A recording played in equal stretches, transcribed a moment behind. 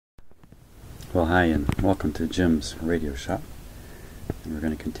Well, hi and welcome to Jim's Radio Shop. And we're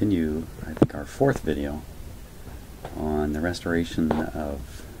going to continue, I think, our fourth video on the restoration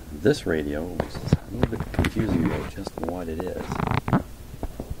of this radio, which is a little bit confusing about just what it is.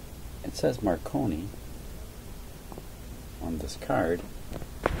 It says Marconi on this card,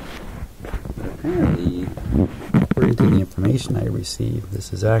 but apparently, according to the information I received,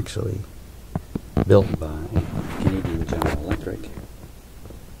 this is actually built by Canadian General Electric.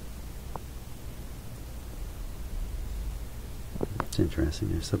 It's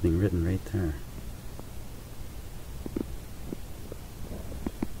interesting, there's something written right there.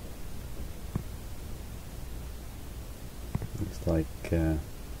 Looks like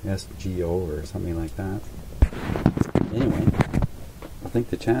SGO or something like that. Anyway, I think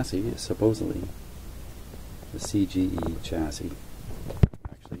the chassis is supposedly the CGE chassis.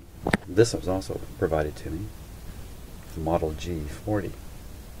 Actually, this was also provided to me. The model G-40,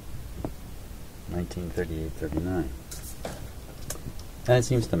 1938-39. And it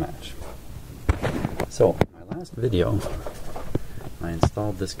seems to match. So, my last video, I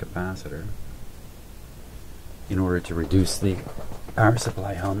installed this capacitor in order to reduce the power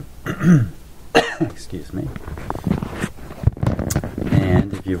supply hum. Excuse me.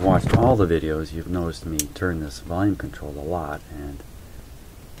 And if you've watched all the videos, you've noticed me turn this volume control a lot, and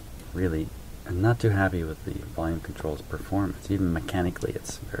really, I'm not too happy with the volume control's performance. Even mechanically,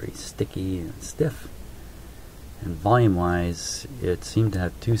 it's very sticky and stiff. And volume-wise, it seemed to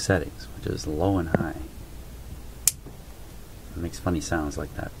have two settings, which is low and high. It makes funny sounds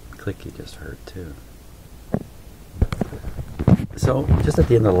like that click you just heard, too. So, just at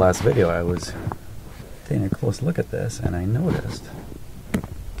the end of the last video, I was taking a close look at this, and I noticed,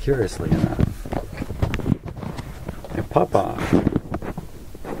 curiously enough, a pop-off.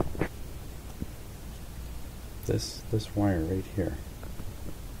 This wire right here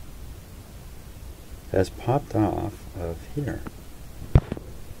has popped off of here.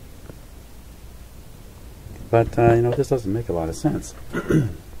 But, this doesn't make a lot of sense.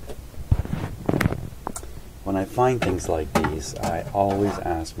 When I find things like these, I always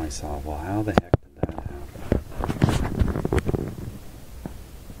ask myself, well, how the heck did that happen?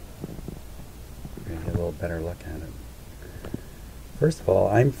 We're going to get a little better look at it. First of all,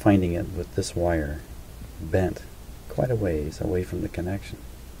 I'm finding it with this wire bent quite a ways away from the connection.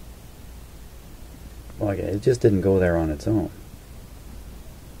 Well, okay, it just didn't go there on its own.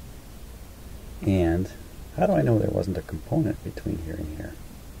 And how do I know there wasn't a component between here and here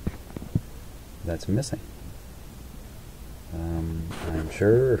that's missing? I'm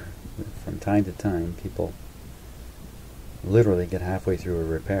sure from time to time people literally get halfway through a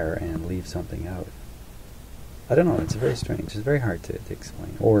repair and leave something out. I don't know, it's very strange. It's very hard to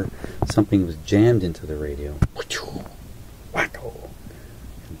explain. Or something was jammed into the radio, wacko,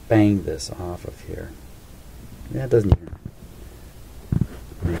 and banged this off of here. That doesn't even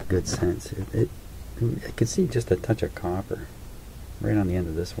make good sense. I could see just a touch of copper right on the end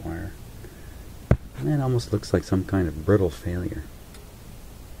of this wire. And it almost looks like some kind of brittle failure,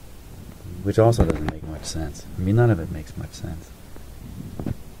 which also doesn't make much sense. I mean, none of it makes much sense.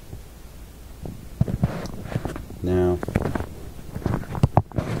 Now,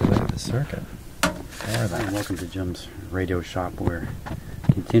 with the circuit. And welcome to Jim's Radio Shop. We're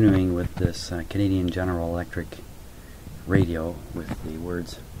continuing with this Canadian General Electric radio with the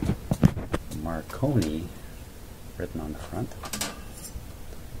words Marconi written on the front.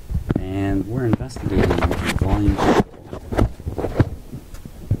 And we're investigating the volume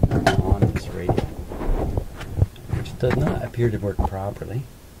control on this radio, which does not appear to work properly.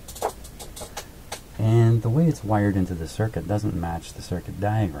 And the way it's wired into the circuit doesn't match the circuit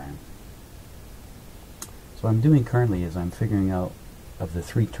diagram. So what I'm doing currently is I'm figuring out, of the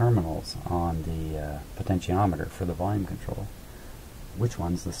three terminals on the potentiometer for the volume control, which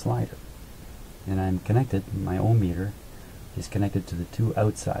one's the slider. And I'm connected, my ohm meter is connected to the two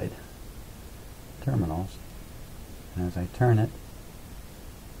outside terminals. And as I turn it,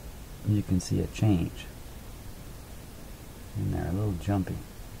 you can see a change in there, a little jumpy.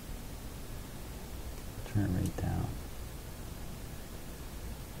 Turn it right down.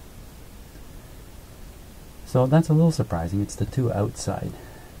 So that's a little surprising. It's the two outside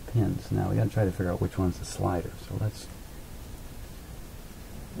pins. Now we got to try to figure out which one's the slider. So let's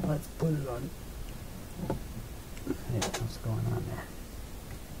put it on. Hey, what's going on there?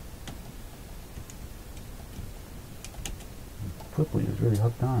 Quickly, is really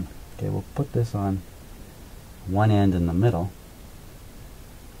hooked on. Okay, we'll put this on one end in the middle.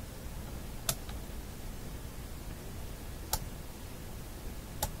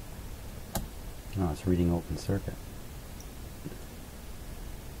 Oh, it's reading open circuit.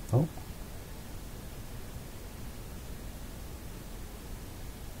 Oh,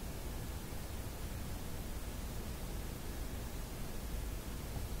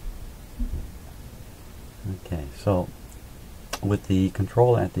 So with the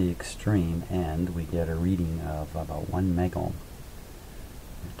control at the extreme end, we get a reading of about 1 megohm.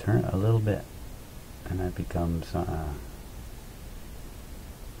 Turn it a little bit, and that becomes,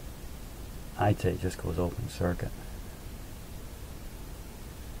 I'd say it just goes open circuit.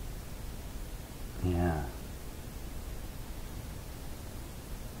 Yeah.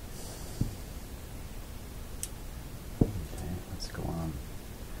 Okay, let's go on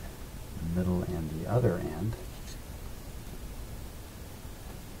the middle and the other end.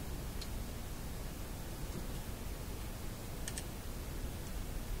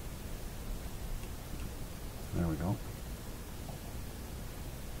 There we go.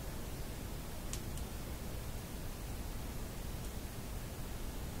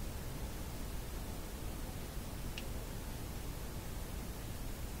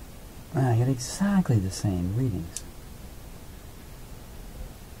 I get exactly the same readings.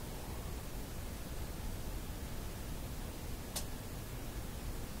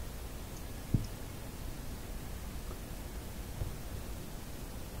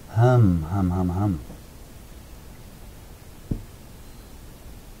 Hum, hum, hum, hum.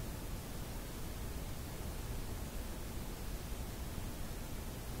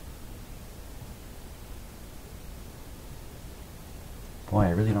 Boy,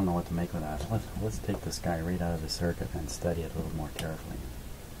 I really don't know what to make of that. Let's take this guy right out of the circuit and study it a little more carefully.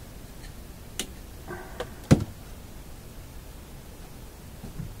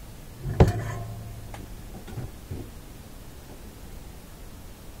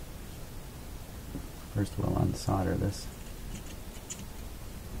 First we'll unsolder this.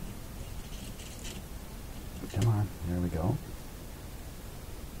 Come on, there we go.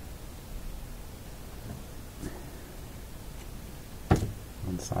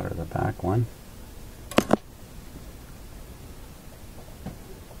 Unsolder the back one.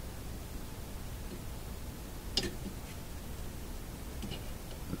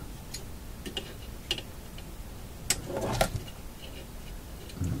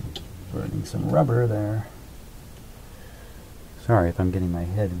 Burning some rubber there. Sorry if I'm getting my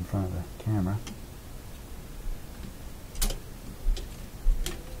head in front of the camera.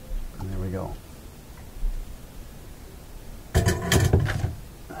 There we go.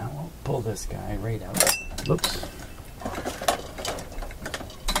 I will pull this guy right out. Whoops.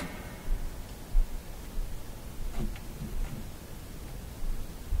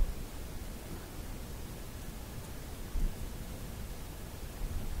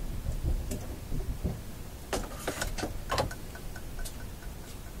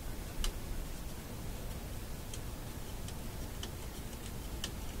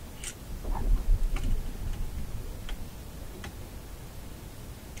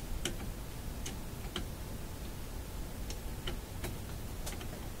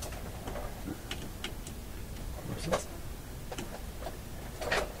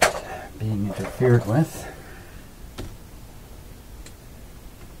 Being interfered with.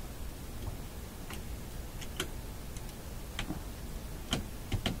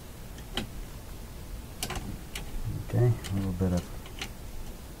 Okay, a little bit of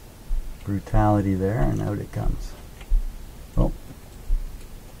brutality there, and out it comes. Oh.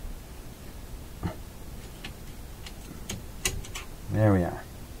 There we are.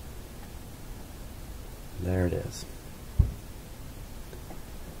 There it is.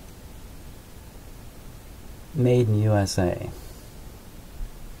 Made in USA.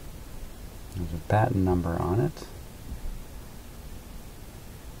 There's a patent number on it. It's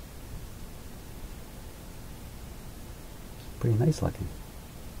pretty nice looking.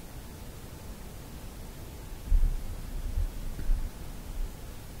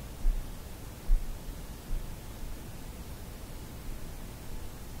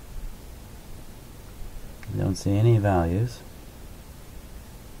 You don't see any values.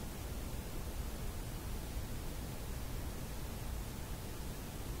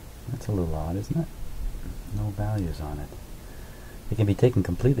 That's a little odd, isn't it? No values on it. It can be taken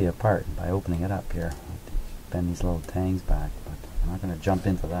completely apart by opening it up here. Bend these little tangs back, but I'm not going to jump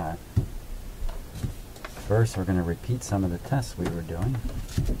into that. First, we're going to repeat some of the tests we were doing.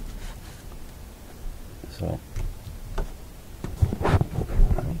 So,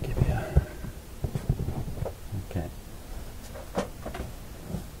 let me give you a... Okay.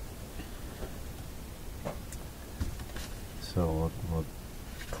 So, we'll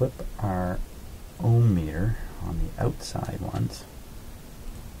clip our ohm meter on the outside ones.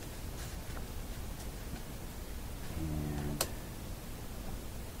 And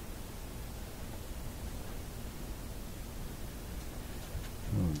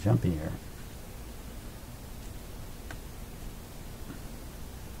a little jumpy here.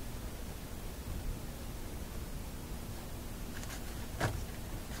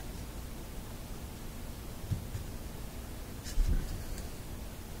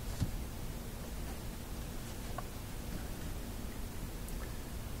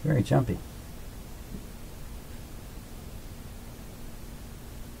 very jumpy.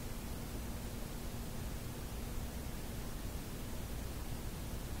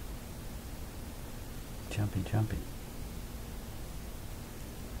 Jumpy.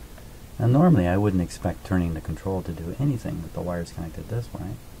 Now normally I wouldn't expect turning the control to do anything with the wires connected this way.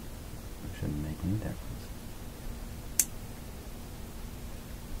 It shouldn't make any difference.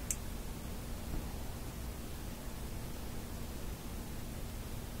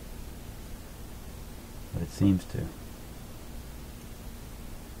 But it seems to.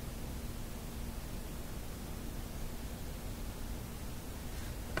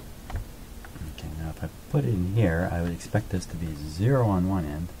 If I put it in here, I would expect this to be 0 on one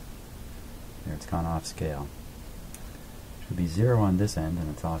end. There, it's gone off scale. It should be 0 on this end, and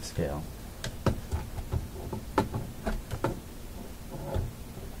it's off scale.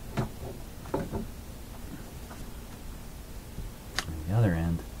 And the other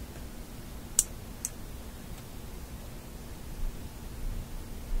end,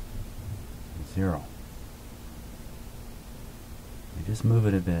 zero. You just move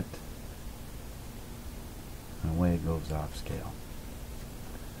it a bit, and away it goes off scale.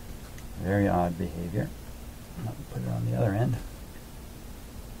 Very odd behavior. I'll put it on the other end.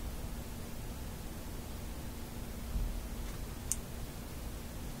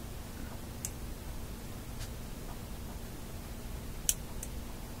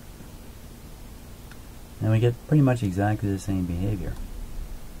 And we get pretty much exactly the same behavior.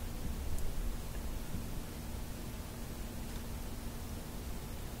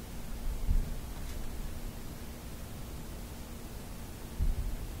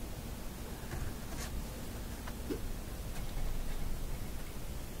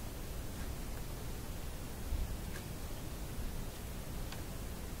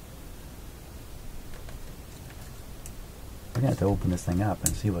 We're going to have to open this thing up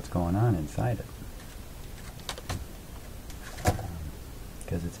and see what's going on inside it.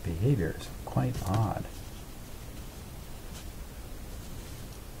 Because its behavior is quite odd.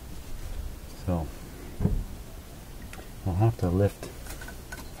 So, we'll have to lift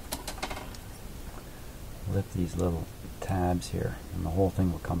these little tabs here, and the whole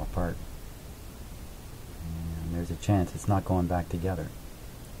thing will come apart. And there's a chance it's not going back together.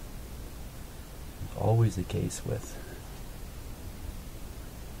 It's always the case with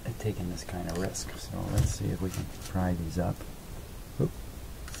taking this kind of risk. So let's see if we can pry these up. Oop.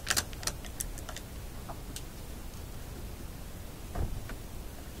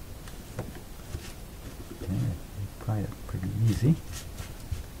 Okay, pry it pretty easy.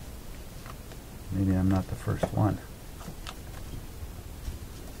 Maybe I'm not the first one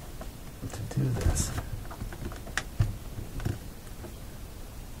to do this.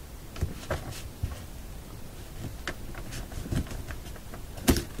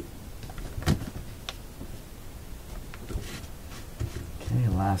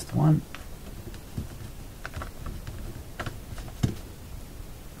 Last one.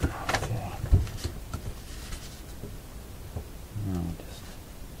 Okay. Now just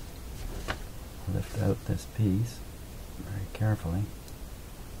lift out this piece very carefully.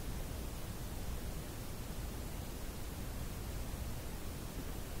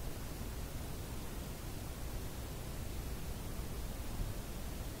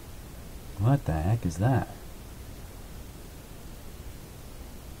 What the heck is that?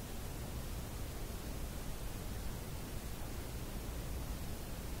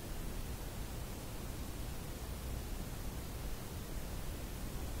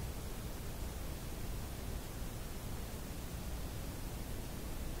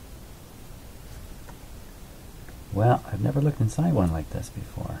 Well, I've never looked inside one like this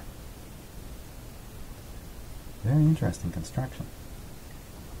before. Very interesting construction.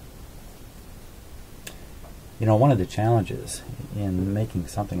 You know, one of the challenges in making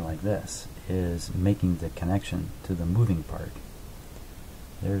something like this is making the connection to the moving part.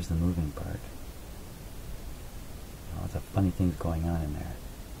 There's the moving part. Lots of funny things going on in there.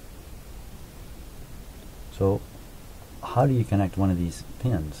 So, how do you connect one of these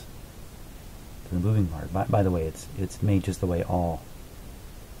pins to the moving part? By the way, it's made just the way all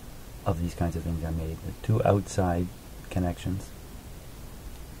of these kinds of things are made. The two outside connections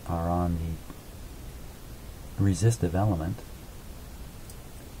are on the resistive element,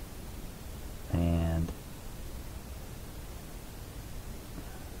 and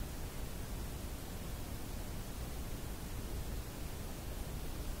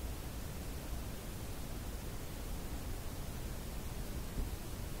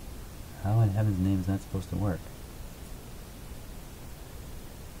how in heaven's name is that supposed to work?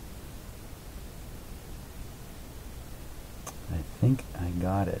 I think I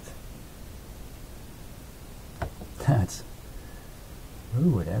got it. That's... Who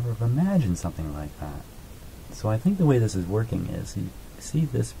would ever have imagined something like that? So I think the way this is working is, you see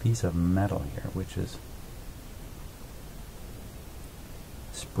this piece of metal here, which is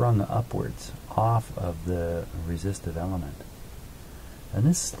sprung upwards off of the resistive element. And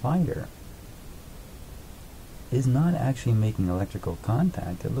this slider is not actually making electrical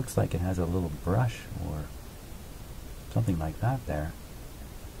contact. It looks like it has a little brush or something like that there.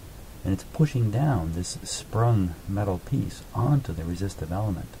 And it's pushing down this sprung metal piece onto the resistive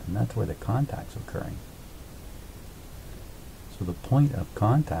element. And that's where the contact's occurring. So the point of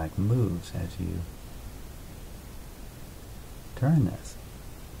contact moves as you turn this.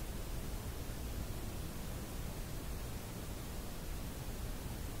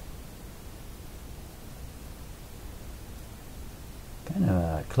 Kind of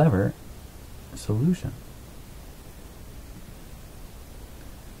a clever solution.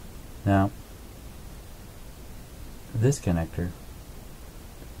 Now, this connector,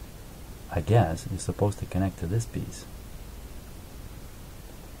 I guess, is supposed to connect to this piece.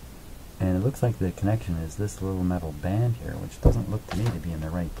 And it looks like the connection is this little metal band here, which doesn't look to me to be in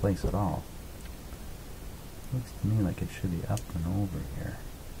the right place at all. Looks to me like it should be up and over here.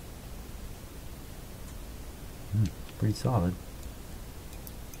 It's pretty solid.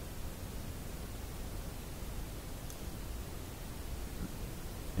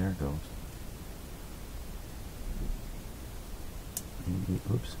 There it goes.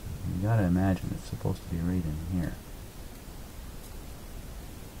 Oops. You gotta imagine it's supposed to be right in here.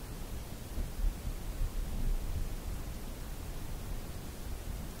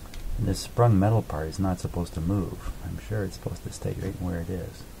 And this sprung metal part is not supposed to move. I'm sure it's supposed to stay right where it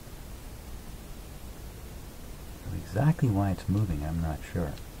is. Exactly why it's moving, I'm not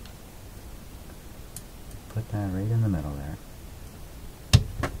sure. Put that right in the middle there.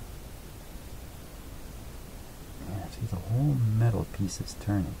 Yeah, see, the whole metal piece is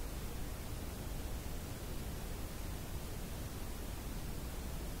turning.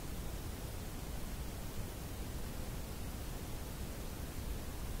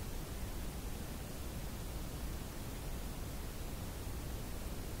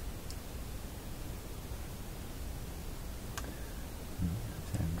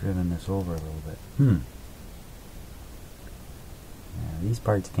 I've driven this over a little bit. Yeah, these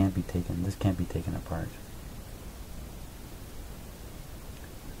parts can't be taken, this can't be taken apart.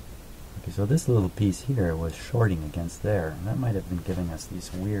 Okay, so this little piece here was shorting against there, and that might have been giving us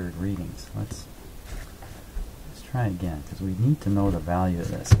these weird readings. Let's try again, because we need to know the value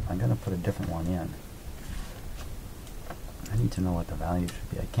of this. I'm going to put a different one in. I need to know what the value should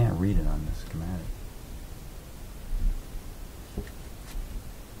be. I can't read it on this schematic.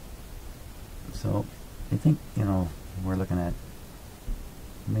 So, I think, you know, we're looking at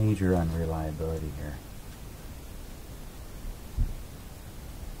major unreliability here.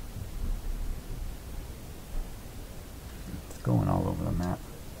 Going all over the map.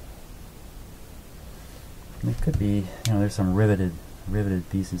 And it could be, you know, there's some riveted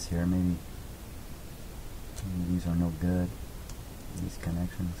pieces here. Maybe these are no good. These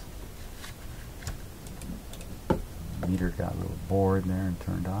connections. The meter got a little bored there and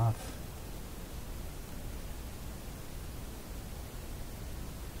turned off.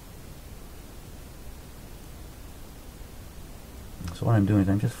 So what I'm doing is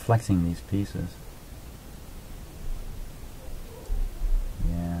I'm just flexing these pieces.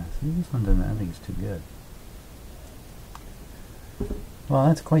 See, this one doesn't, I think it's too good. Well,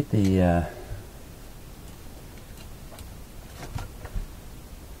 that's quite the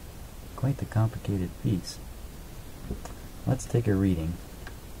complicated piece. Let's take a reading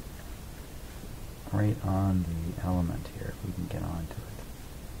right on the element here, if we can get onto it.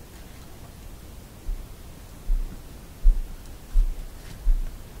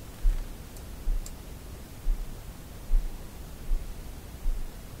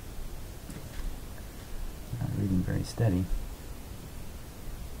 Very steady.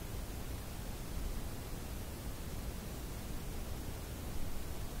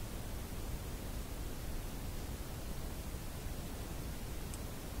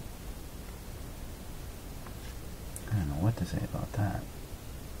 I don't know what to say about that.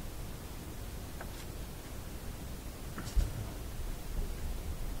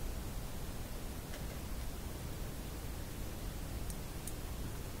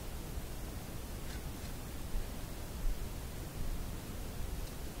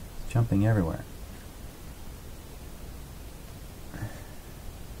 Jumping everywhere.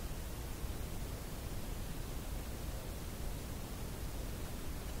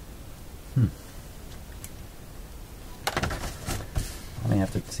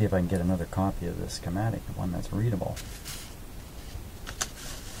 see if I can get another copy of the schematic, one that's readable.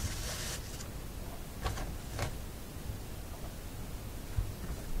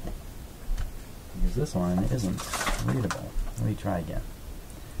 Because this one isn't readable. Let me try again.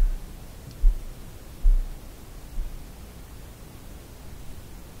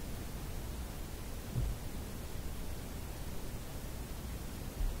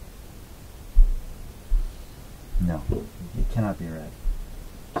 No, it cannot be read.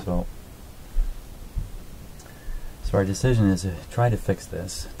 So our decision is to try to fix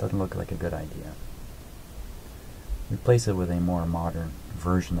this. It doesn't look like a good idea. Replace it with a more modern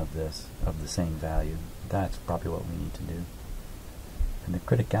version of this, of the same value. That's probably what we need to do. And the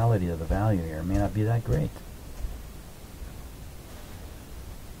criticality of the value here may not be that great.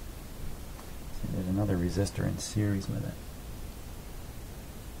 See, there's another resistor in series with it.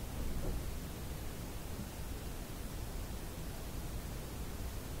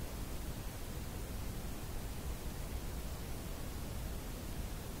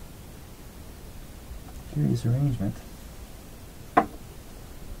 Curious arrangement.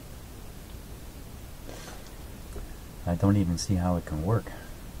 I don't even see how it can work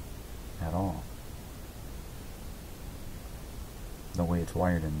at all, the way it's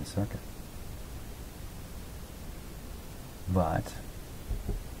wired in the circuit. But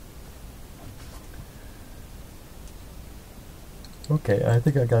okay, I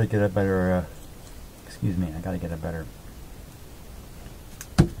think I gotta get a better excuse me, I gotta get a better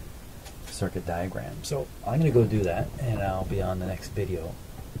circuit diagram. So I'm going to go do that, and I'll be on the next video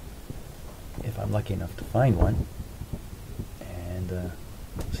if I'm lucky enough to find one, and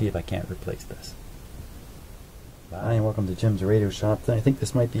see if I can't replace this. Hi, and welcome to Jim's Radio Shop. I think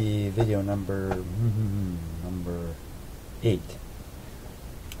this might be video number 8,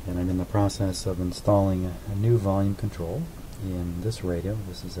 and I'm in the process of installing a new volume control in this radio.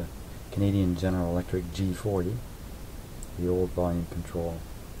 This is a Canadian General Electric G-40, the old volume control.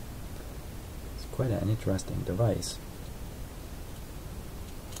 Quite an interesting device,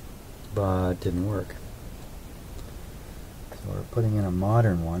 but didn't work. So we're putting in a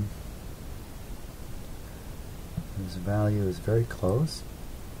modern one whose value is very close.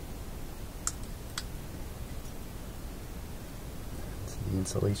 See the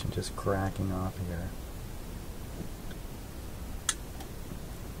insulation just cracking off here.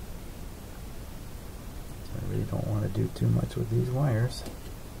 So I really don't want to do too much with these wires.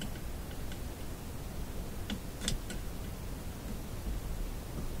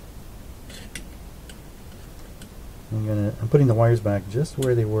 I'm putting the wires back just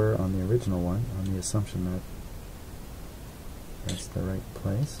where they were on the original one, on the assumption that that's the right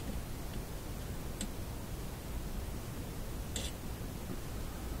place.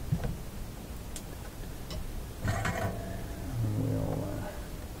 And we'll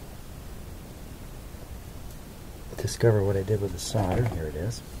discover what I did with the solder. Here it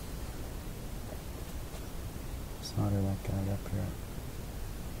is. Solder that guy up here.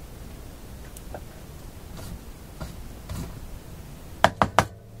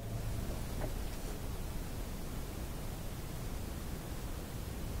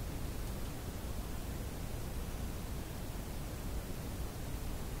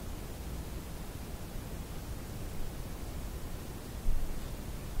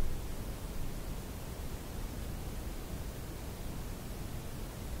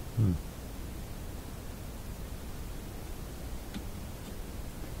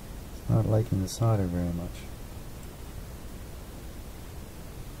 Not liking the solder very much.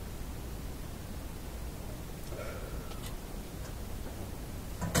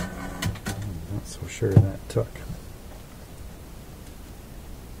 I'm not so sure that took.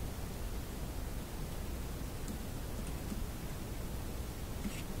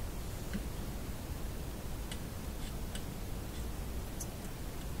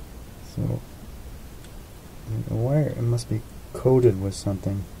 So the wire, it must be coated with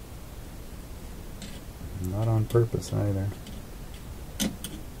something. Not on purpose either.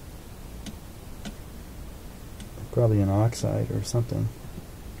 Probably an oxide or something.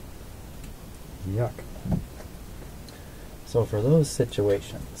 Yuck. So for those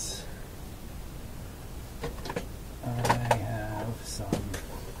situations, I have some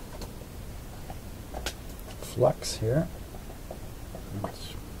flux here,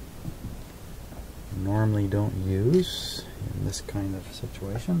 which I normally don't use in this kind of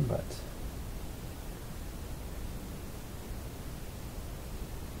situation, but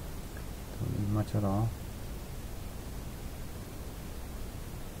don't need much at all.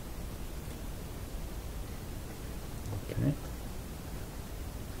 Okay.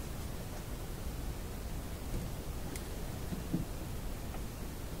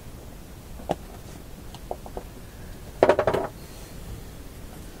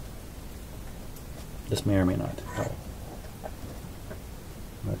 This may or may not help.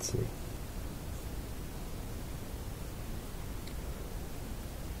 Let's see. There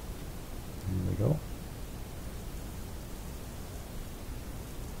we go.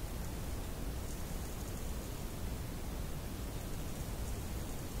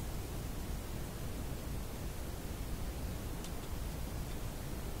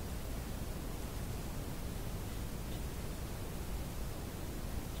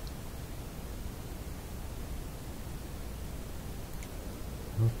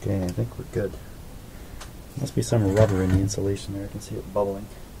 Okay, I think we're good. Must be some rubber in the insulation there. I can see it bubbling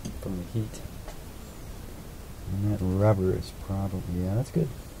from the heat. And that rubber is probably, yeah, that's good.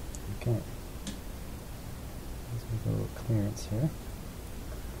 Okay. Let's make a little clearance here.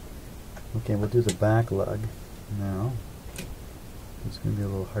 Okay, we'll do the back lug now. It's going to be a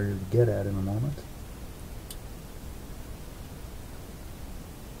little harder to get at in a moment.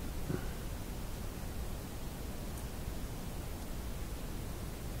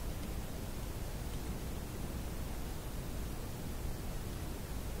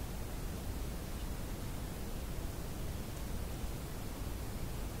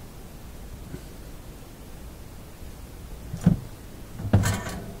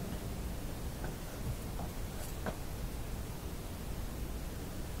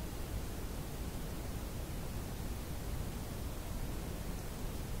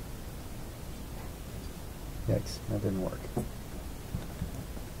 Yikes, that didn't work.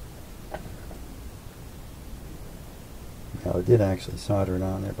 Now I did actually solder it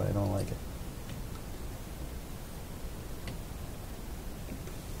on there, but I don't like it.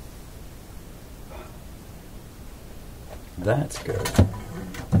 That's good.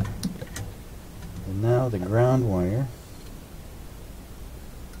 And now the ground wire.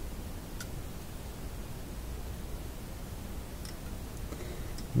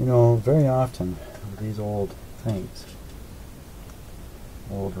 You know, very often with these old things,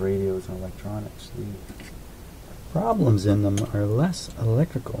 old radios and electronics, the problems in them are less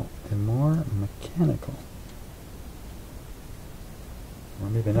electrical and more mechanical.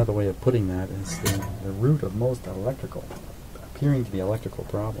 Or maybe another way of putting that is the root of most electrical, appearing to be electrical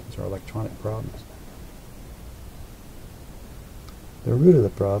problems or electronic problems. The root of the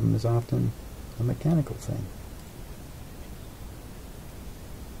problem is often a mechanical thing.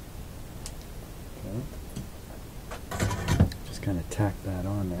 Just kind of tack that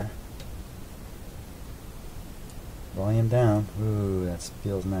on there. Volume down. Ooh, that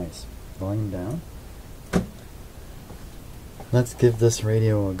feels nice. Volume down. Let's give this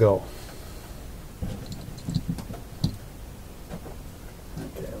radio a go.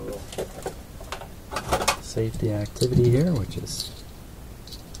 Okay, a little safety activity here, which is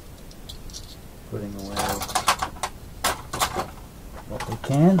putting away what we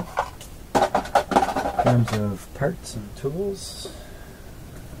can in terms of parts and tools,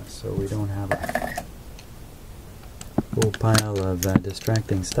 so we don't have a full pile of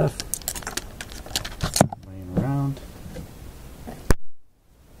distracting stuff laying around.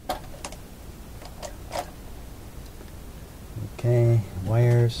 Okay,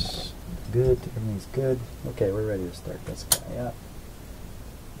 wires, good, everything's good. Okay, we're ready to start this guy up.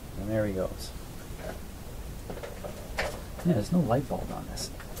 And there he goes. Yeah, there's no light bulb on this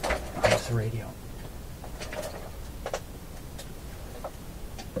radio.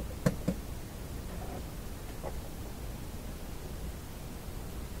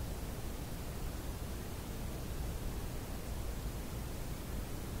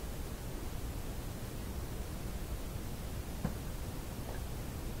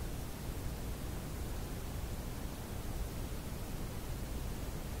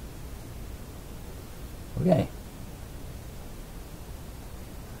 Okay.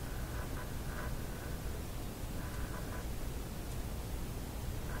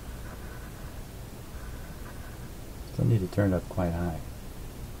 Still need to turn it up quite high.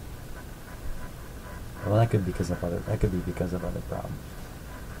 Well, that could be because of other problems.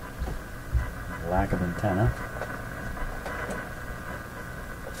 Lack of antenna.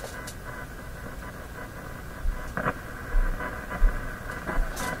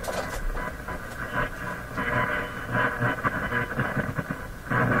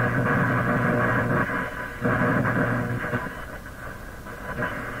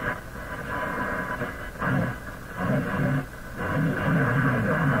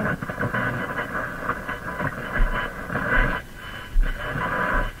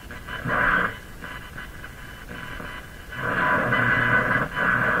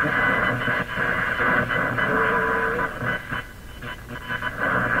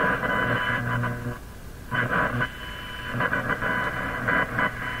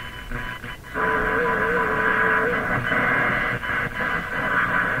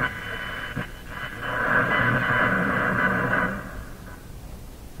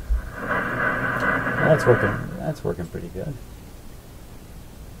 That's working pretty good.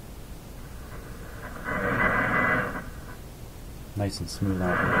 Nice and smooth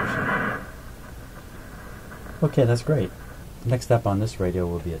operation. Okay, that's great. Next step on this radio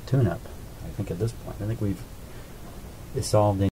will be a tune-up. I think at this point, I think we've solved